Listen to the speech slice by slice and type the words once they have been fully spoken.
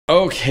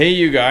Okay,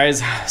 you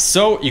guys,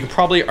 so you can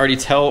probably already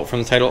tell from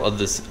the title of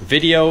this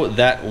video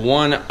that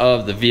one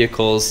of the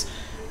vehicles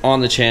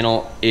on the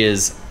channel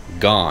is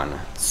gone.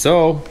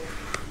 So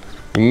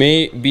you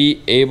may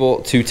be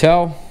able to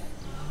tell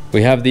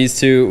we have these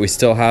two, we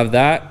still have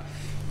that.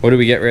 What do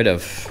we get rid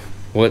of?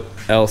 What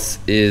else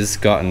is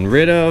gotten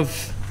rid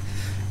of?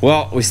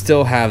 Well, we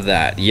still have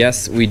that.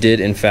 Yes, we did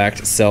in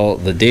fact sell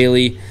the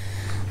daily.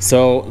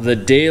 So the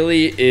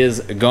daily is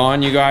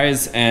gone, you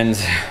guys,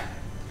 and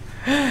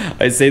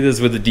I say this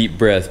with a deep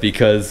breath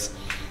because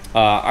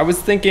I was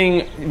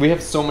thinking we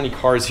have so many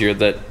cars here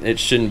that it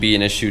shouldn't be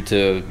an issue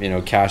to, you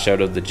know, cash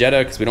out of the Jetta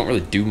because we don't really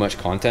do much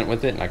content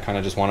with it, and I kind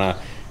of just want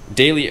to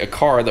daily a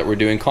car that we're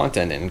doing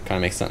content in. Kind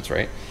of makes sense,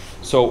 right?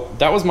 So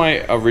that was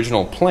my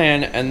original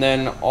plan, and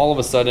then all of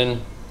a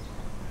sudden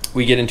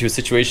we get into a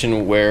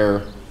situation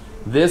where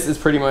this is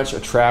pretty much a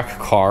track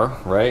car,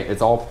 right?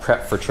 It's all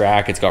prepped for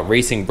track. It's got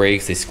racing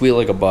brakes. They squeal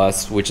like a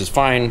bus, which is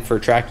fine for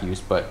track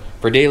use, but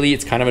for daily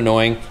it's kind of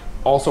annoying.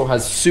 Also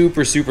has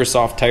super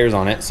soft tires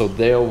on it, so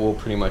they will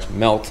pretty much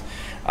melt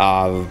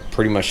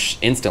pretty much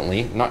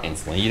instantly. Not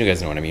instantly, you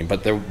guys know what I mean,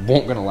 but they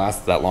won't gonna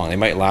last that long. They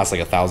might last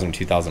like 1,000 or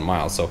 2,000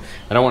 miles, so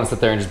I don't want to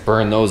sit there and just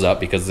burn those up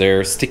because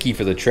they're sticky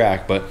for the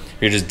track, but if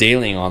you're just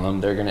dailying on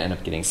them, they're gonna end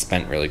up getting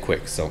spent really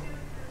quick. So,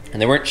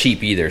 and they weren't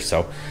cheap either.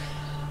 So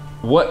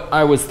what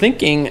I was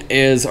thinking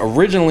is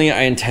originally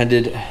I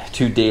intended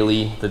to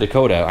daily the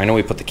Dakota. I know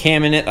we put the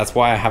cam in it, that's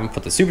why I haven't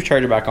put the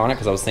supercharger back on it,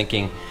 because I was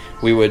thinking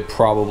we would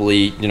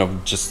probably, you know,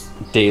 just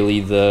daily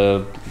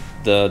the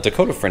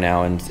Dakota for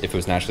now, and if it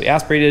was naturally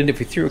aspirated, if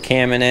we threw a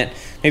cam in it,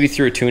 maybe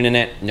threw a tune in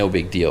it, no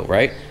big deal,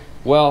 right?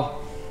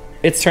 Well,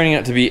 it's turning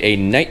out to be a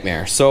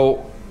nightmare.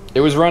 So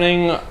it was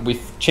running, we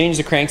changed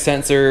the crank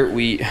sensor,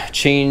 we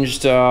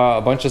changed a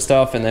bunch of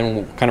stuff, and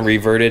then kind of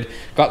reverted,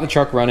 got the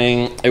truck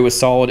running, it was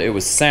solid, it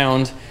was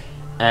sound,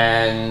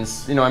 and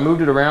you know, I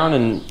moved it around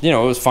and you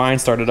know, it was fine,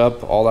 started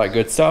up, all that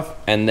good stuff,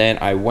 and then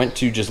I went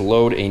to just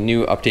load a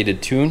new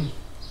updated tune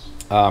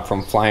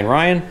from Flying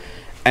Ryan,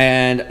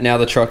 and now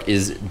the truck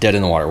is dead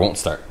in the water, won't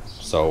start.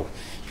 So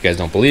if you guys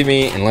don't believe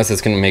me, unless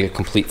it's gonna make a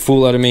complete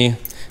fool out of me,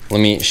 let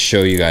me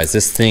show you guys.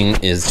 This thing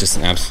is just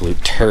an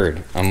absolute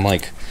turd. I'm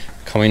like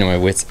coming to my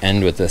wit's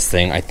end with this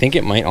thing. I think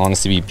it might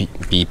honestly be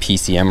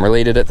PCM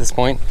related at this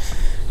point,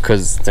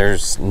 because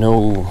there's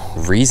no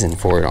reason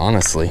for it,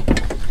 honestly.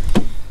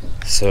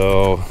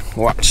 So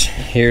watch,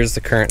 here's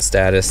the current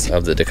status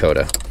of the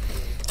Dakota.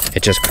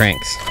 It just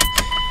cranks.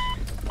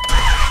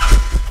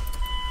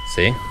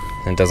 See?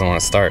 It doesn't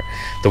want to start.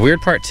 The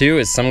weird part too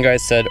is some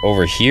guys said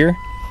over here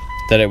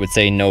that it would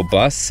say no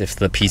bus if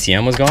the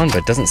PCM was gone, but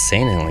it doesn't say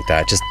anything like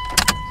that. It just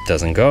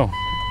doesn't go.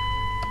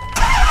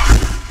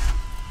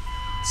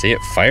 See, it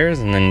fires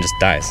and then just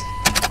dies.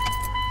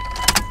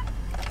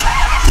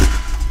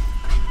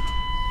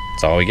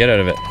 That's all we get out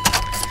of it.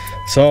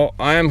 So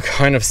I'm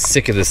kind of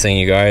sick of this thing,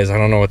 you guys. I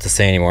don't know what to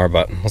say anymore,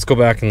 but let's go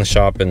back in the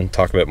shop and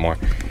talk a bit more.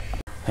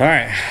 All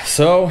right,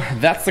 so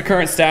that's the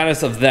current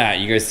status of that.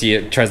 You guys see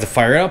it tries to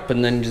fire up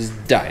and then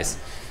just dies.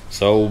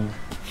 So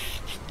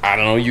I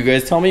don't know, you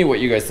guys tell me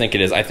what you guys think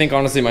it is. I think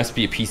honestly it must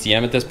be a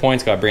PCM at this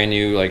point. It's got a brand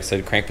new, like I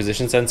said, crank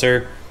position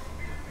sensor.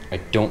 I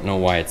don't know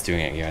why it's doing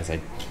it, you guys.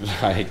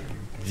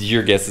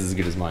 Your guess is as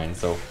good as mine.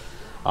 So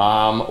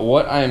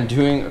what I'm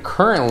doing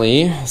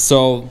currently,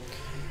 so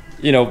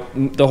you know,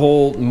 the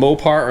whole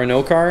Mopar or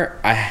no car,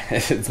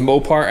 it's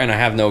Mopar and I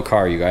have no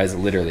car, you guys,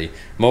 literally.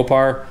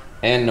 Mopar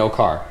and no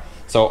car.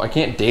 So I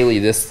can't daily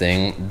this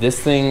thing. This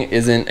thing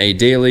isn't a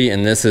daily,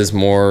 and this is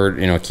more,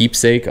 you know,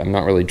 keepsake. I'm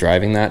not really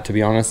driving that, to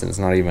be honest, and it's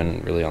not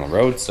even really on the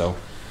road. So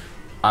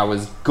I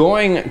was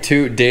going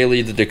to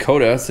daily the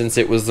Dakota since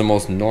it was the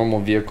most normal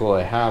vehicle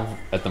I have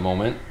at the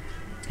moment.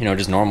 You know,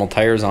 just normal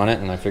tires on it,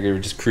 and I figured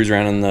we'd just cruise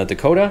around in the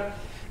Dakota.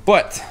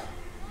 But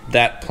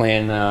that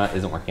plan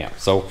isn't working out.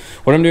 So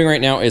what I'm doing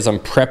right now is I'm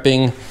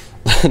prepping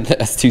the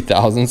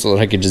S2000 so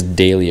that I could just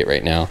daily it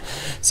right now.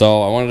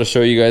 So I wanted to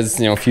show you guys,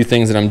 you know, a few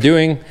things that I'm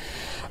doing.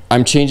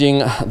 I'm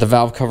changing the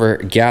valve cover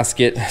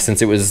gasket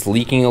since it was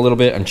leaking a little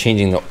bit. I'm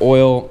changing the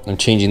oil. I'm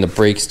changing the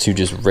brakes to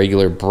just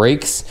regular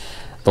brakes.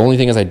 The only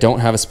thing is I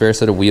don't have a spare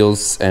set of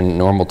wheels and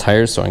normal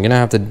tires, so I'm gonna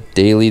have to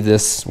daily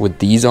this with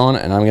these on,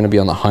 and I'm gonna be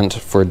on the hunt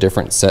for a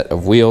different set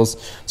of wheels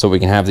so we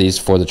can have these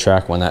for the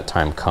track when that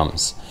time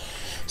comes.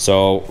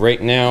 So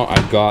right now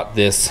I've got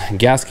this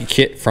gasket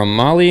kit from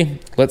Mali.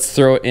 Let's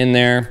throw it in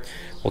there.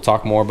 We'll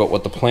talk more about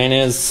what the plan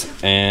is,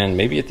 and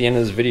maybe at the end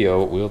of this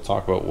video, we'll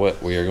talk about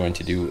what we are going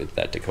to do with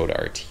that Dakota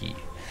RT.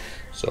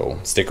 So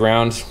stick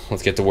around,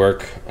 let's get to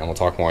work, and we'll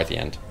talk more at the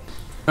end.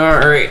 All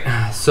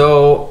right,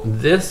 so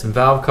this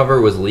valve cover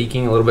was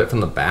leaking a little bit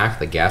from the back.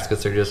 The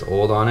gaskets are just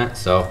old on it.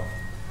 So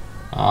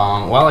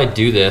while I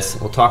do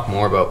this, we'll talk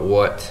more about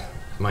what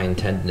my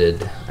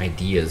intended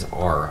ideas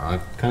are.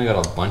 I've kind of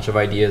got a bunch of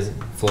ideas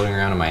floating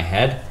around in my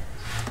head.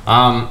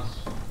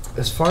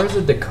 As far as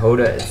the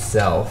Dakota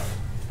itself,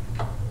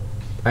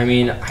 I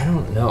mean, I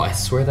don't know. I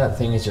swear that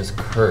thing is just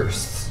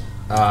cursed.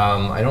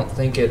 I don't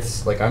think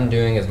it's like I'm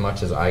doing as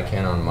much as I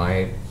can on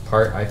my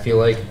part, I feel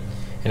like.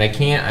 And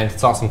I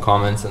saw some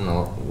comments in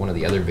one of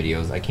the other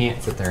videos, I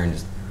can't sit there and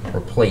just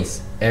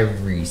replace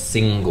every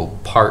single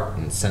part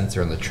and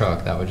sensor on the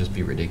truck. That would just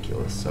be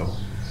ridiculous. So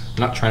I'm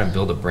not trying to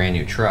build a brand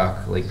new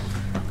truck. Like,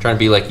 I'm trying to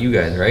be like you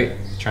guys, right?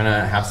 Trying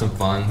to have some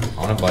fun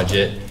on a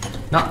budget.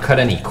 Not cut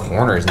any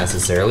corners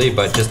necessarily,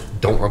 but just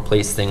don't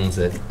replace things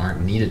that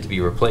aren't needed to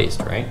be replaced,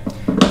 right?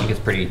 I think it's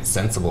a pretty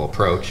sensible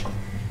approach.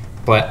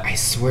 But I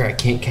swear I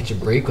can't catch a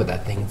break with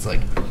that thing. It's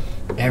like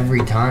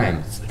every time,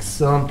 it's like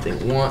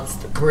something wants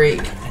to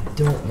break. I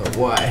don't know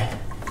why.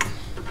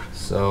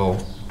 So,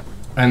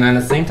 and then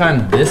at the same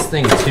time, this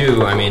thing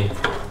too, I mean,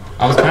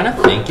 I was kind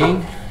of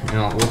thinking, you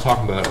know, we'll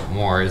talk about it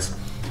more, is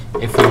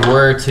if we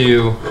were to,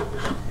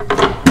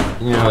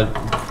 you know,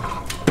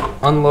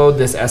 unload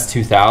this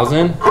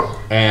S2000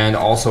 and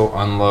also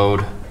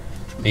unload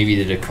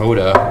maybe the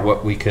Dakota,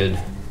 what we could,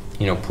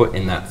 you know, put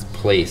in that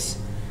place.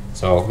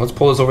 So let's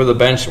pull this over the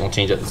bench and we'll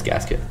change out this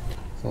gasket.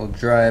 So we'll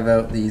drive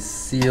out these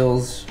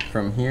seals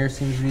from here,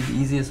 seems to be the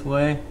easiest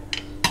way.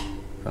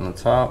 From the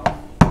top.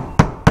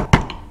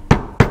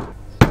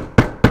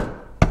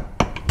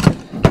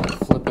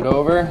 Flip it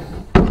over,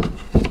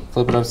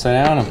 flip it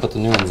upside down and put the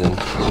new ones in.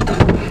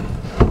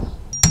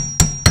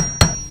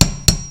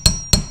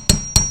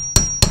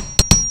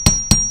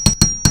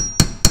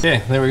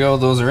 Okay, there we go,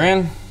 those are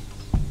in.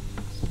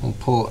 We'll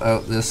pull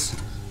out this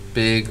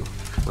big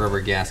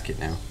rubber gasket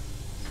now.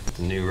 Put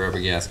the new rubber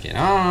gasket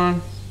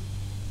on.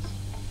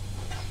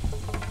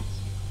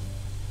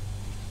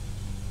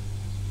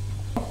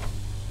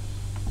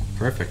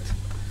 Perfect.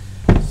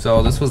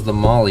 So this was the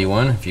Molly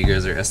one, if you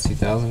guys are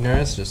S2000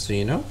 guys, just so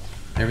you know.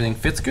 Everything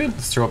fits good,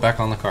 let's throw it back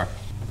on the car.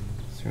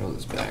 Throw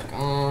this back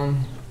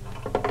on.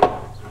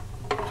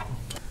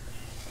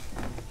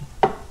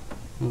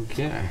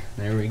 Okay,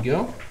 there we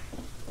go.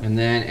 And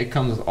then it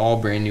comes with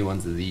all brand new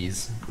ones of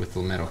these with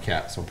the metal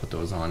cap, so I'll put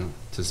those on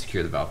to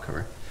secure the valve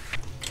cover.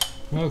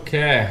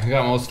 Okay, I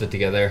got most of it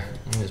together.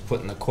 I'm just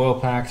putting the coil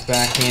packs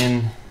back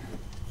in.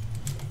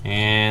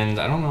 And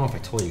I don't know if I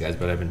told you guys,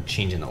 but I've been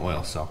changing the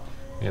oil, so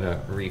I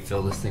gotta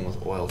refill this thing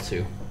with oil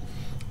too.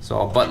 So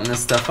I'll button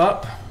this stuff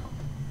up,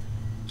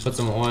 put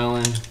some oil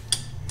in,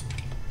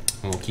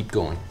 and we'll keep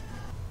going.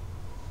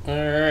 All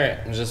right,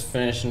 I'm just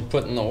finishing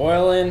putting the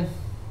oil in.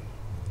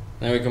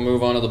 Then we can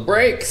move on to the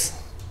brakes.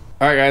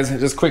 All right guys,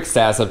 just quick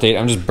status update.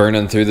 I'm just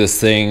burning through this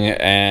thing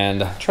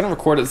and trying to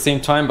record at the same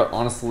time, but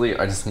honestly,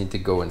 I just need to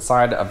go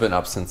inside. I've been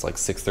up since like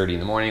 6:30 in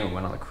the morning. We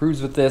went on a cruise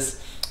with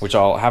this, which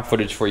I'll have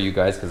footage for you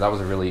guys because that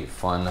was a really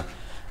fun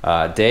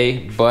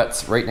day.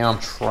 But right now I'm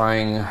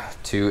trying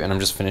to, and I'm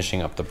just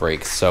finishing up the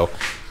brakes. So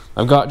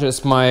I've got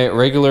just my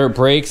regular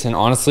brakes, and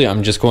honestly,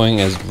 I'm just going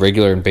as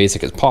regular and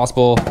basic as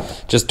possible.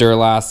 Just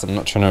Duralast. I'm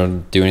not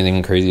trying to do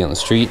anything crazy on the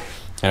street.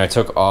 And I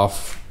took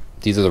off.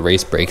 These are the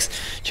race brakes.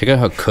 Check out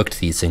how cooked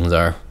these things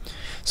are.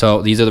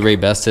 So these are the Ray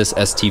Bestis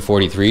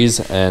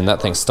ST43s, and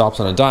that thing stops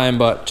on a dime,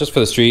 but just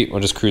for the street, we'll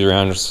just cruise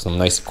around with some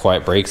nice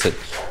quiet brakes that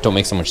don't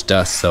make so much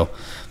dust. So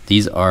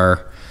these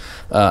are,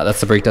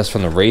 that's the brake dust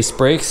from the race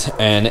brakes,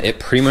 and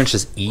it pretty much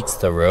just eats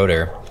the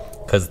rotor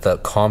because the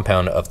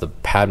compound of the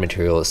pad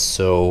material is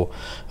so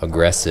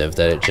aggressive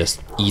that it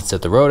just eats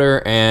at the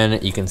rotor,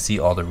 and you can see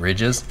all the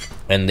ridges,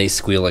 and they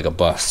squeal like a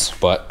bus.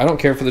 But I don't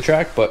care for the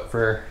track, but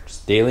for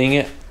just dailying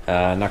it,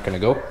 not gonna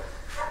go.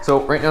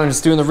 So right now I'm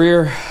just doing the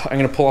rear. I'm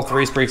gonna pull off the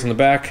race brakes in the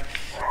back,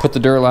 put the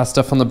Duralast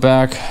stuff on the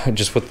back,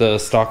 just with the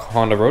stock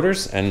Honda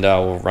rotors, and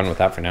we'll run with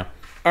that for now.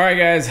 All right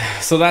guys,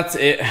 so that's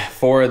it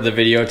for the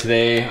video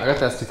today. I got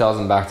the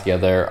S2000 back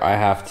together. I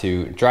have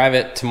to drive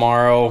it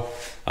tomorrow.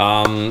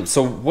 That's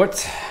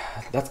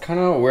kind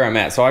of where I'm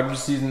at. So I'm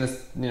just using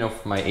this, you know,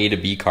 for my A to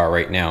B car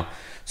right now.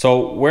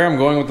 So where I'm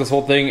going with this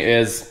whole thing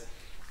is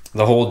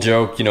the whole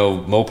joke, you know,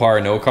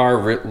 Mopar, no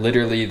car,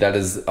 literally that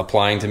is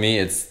applying to me.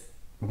 It's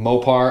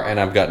Mopar and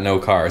I've got no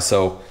car.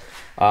 So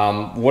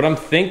what I'm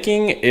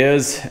thinking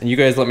is, and you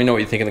guys let me know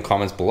what you think in the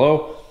comments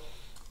below.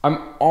 I'm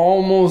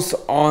almost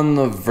on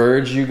the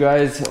verge, you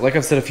guys. Like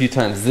I've said a few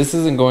times, this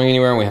isn't going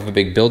anywhere and we have a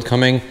big build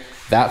coming.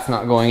 That's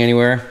not going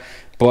anywhere.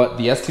 But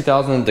the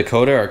S2000 and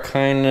Dakota are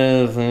kind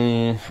of,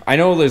 I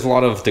know there's a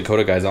lot of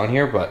Dakota guys on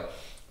here, but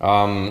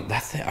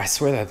I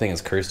swear that thing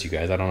is cursed, you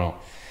guys. I don't know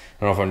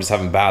if I'm just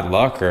having bad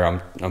luck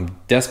or I'm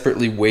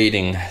desperately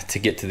waiting to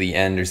get to the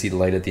end or see the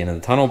light at the end of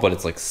the tunnel, but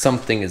it's like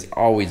something is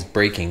always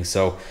breaking.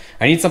 So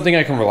I need something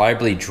I can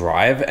reliably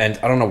drive. And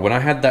I don't know, when I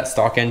had that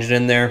stock engine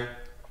in there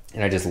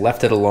and I just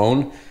left it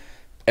alone,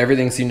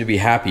 everything seemed to be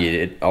happy.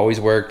 It always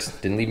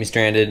worked, didn't leave me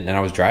stranded, and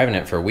I was driving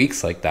it for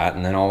weeks like that.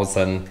 And then all of a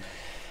sudden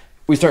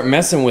we start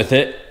messing with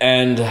it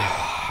and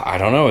I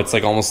don't know, it's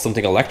like almost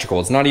something electrical.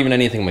 It's not even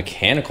anything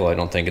mechanical, I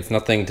don't think. It's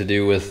nothing to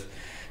do with,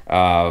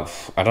 I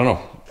don't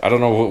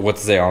know what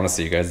to say,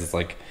 honestly, you guys. It's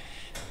like,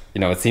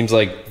 you know, it seems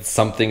like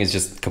something is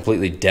just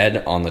completely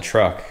dead on the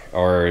truck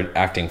or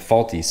acting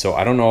faulty. So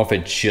I don't know if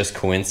it just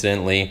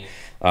coincidentally,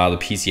 the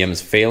PCM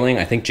is failing.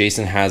 I think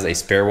Jason has a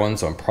spare one,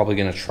 so I'm probably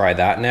gonna try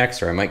that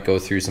next, or I might go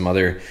through some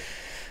other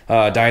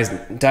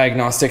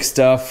diagnostic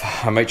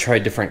stuff. I might try a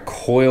different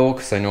coil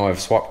because I know I've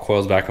swapped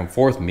coils back and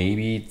forth.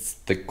 Maybe it's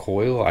the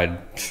coil.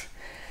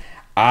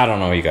 I don't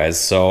know, you guys.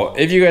 So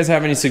if you guys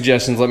have any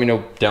suggestions, let me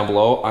know down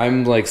below.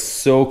 I'm like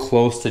so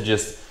close to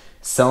just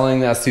selling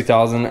the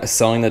S2000,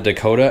 selling the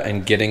Dakota,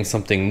 and getting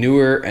something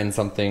newer and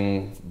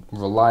something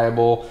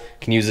reliable.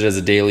 Can use it as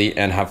a daily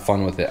and have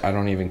fun with it. I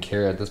don't even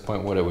care at this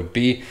point what it would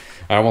be.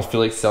 I almost feel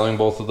like selling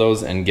both of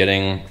those and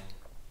getting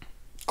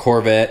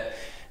Corvette,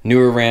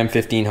 newer Ram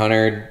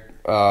 1500.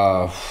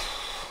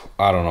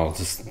 I don't know,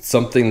 just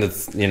something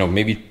that's, you know,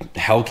 maybe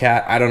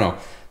Hellcat. I don't know,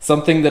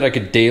 something that I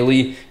could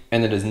daily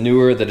and that is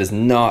newer, that is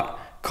not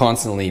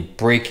constantly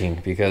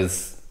breaking,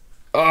 because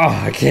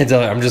I can't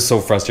tell you, I'm just so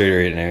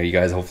frustrated right now, you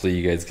guys. Hopefully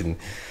you guys can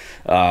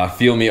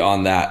feel me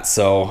on that.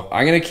 So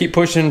I'm gonna keep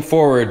pushing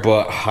forward,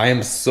 but I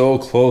am so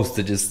close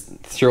to just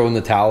throwing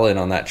the towel in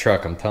on that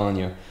truck, I'm telling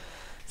you.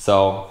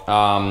 So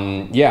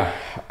yeah,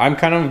 I'm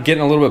kind of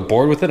getting a little bit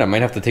bored with it. I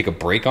might have to take a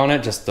break on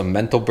it, just a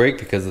mental break,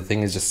 because the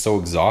thing is just so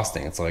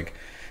exhausting. It's like,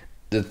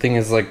 the thing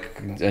is like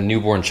a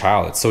newborn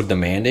child. It's so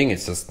demanding.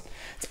 It's just,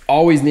 it's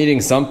always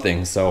needing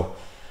something. So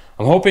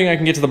I'm hoping I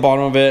can get to the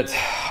bottom of it.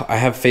 I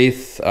have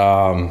faith.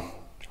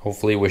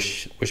 Hopefully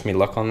wish me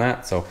luck on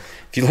that. So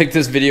if you like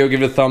this video,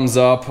 give it a thumbs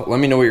up.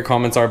 Let me know what your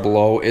comments are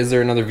below. Is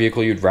there another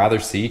vehicle you'd rather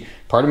see?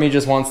 Part of me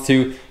just wants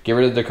to get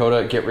rid of the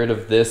Dakota, get rid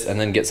of this, and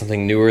then get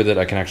something newer that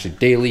I can actually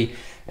daily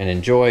and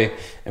enjoy,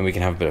 and we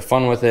can have a bit of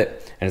fun with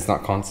it, and it's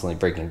not constantly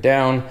breaking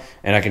down,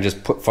 and I can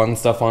just put fun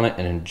stuff on it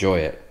and enjoy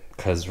it.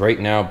 Because right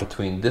now,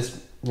 between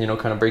this, you know,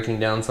 kind of breaking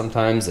down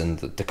sometimes, and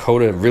the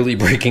Dakota really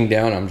breaking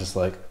down, I'm just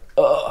like,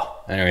 ugh.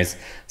 Anyways,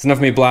 it's enough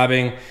of me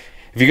blabbing.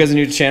 If you guys are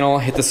new to the channel,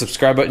 hit the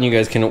subscribe button. You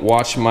guys can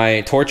watch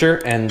my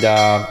torture and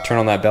turn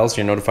on that bell so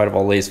you're notified of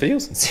all the latest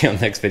videos. And see you on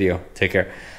the next video. Take care.